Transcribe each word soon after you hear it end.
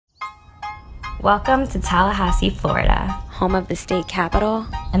Welcome to Tallahassee, Florida, home of the state capitol,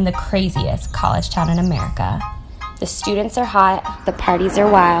 and the craziest college town in America. The students are hot, the parties are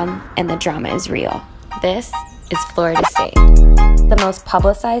wild, and the drama is real. This is Florida State, the most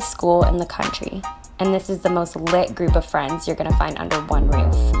publicized school in the country, and this is the most lit group of friends you're gonna find under one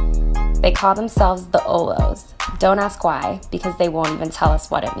roof. They call themselves the Olos. Don't ask why, because they won't even tell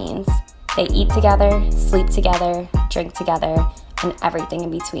us what it means. They eat together, sleep together, drink together, and everything in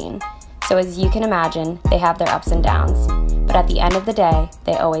between. So as you can imagine, they have their ups and downs, but at the end of the day,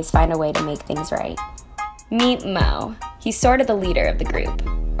 they always find a way to make things right. Meet Mo. He's sort of the leader of the group,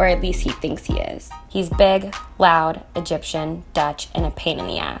 or at least he thinks he is. He's big, loud, Egyptian, Dutch, and a pain in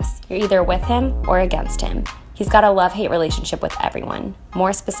the ass. You're either with him or against him. He's got a love-hate relationship with everyone,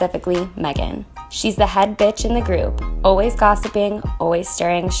 more specifically, Megan. She's the head bitch in the group, always gossiping, always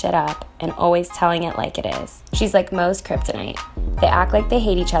stirring shit up, and always telling it like it is. She's like Mo's kryptonite. They act like they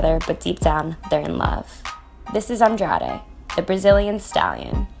hate each other, but deep down, they're in love. This is Andrade, the Brazilian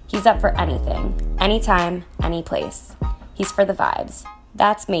stallion. He's up for anything, anytime, any place. He's for the vibes.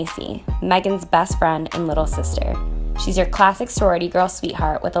 That's Macy, Megan's best friend and little sister. She's your classic sorority girl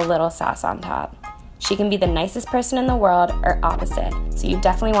sweetheart with a little sauce on top. She can be the nicest person in the world or opposite, so you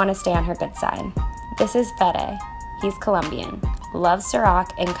definitely want to stay on her good side. This is Fede. He's Colombian, loves Ciroc,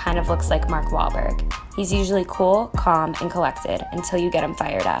 and kind of looks like Mark Wahlberg. He's usually cool, calm, and collected until you get him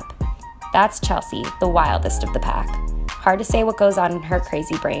fired up. That's Chelsea, the wildest of the pack. Hard to say what goes on in her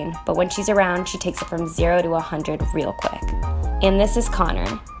crazy brain, but when she's around, she takes it from 0 to 100 real quick. And this is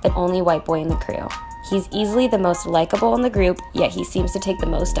Connor, the only white boy in the crew. He's easily the most likable in the group, yet he seems to take the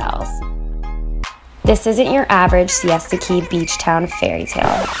most L's. This isn't your average Siesta Key beach town fairy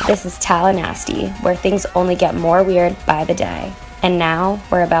tale. This is Tallahassee, where things only get more weird by the day. And now,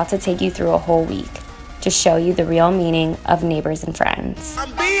 we're about to take you through a whole week to show you the real meaning of neighbors and friends.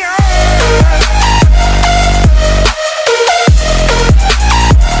 Bye.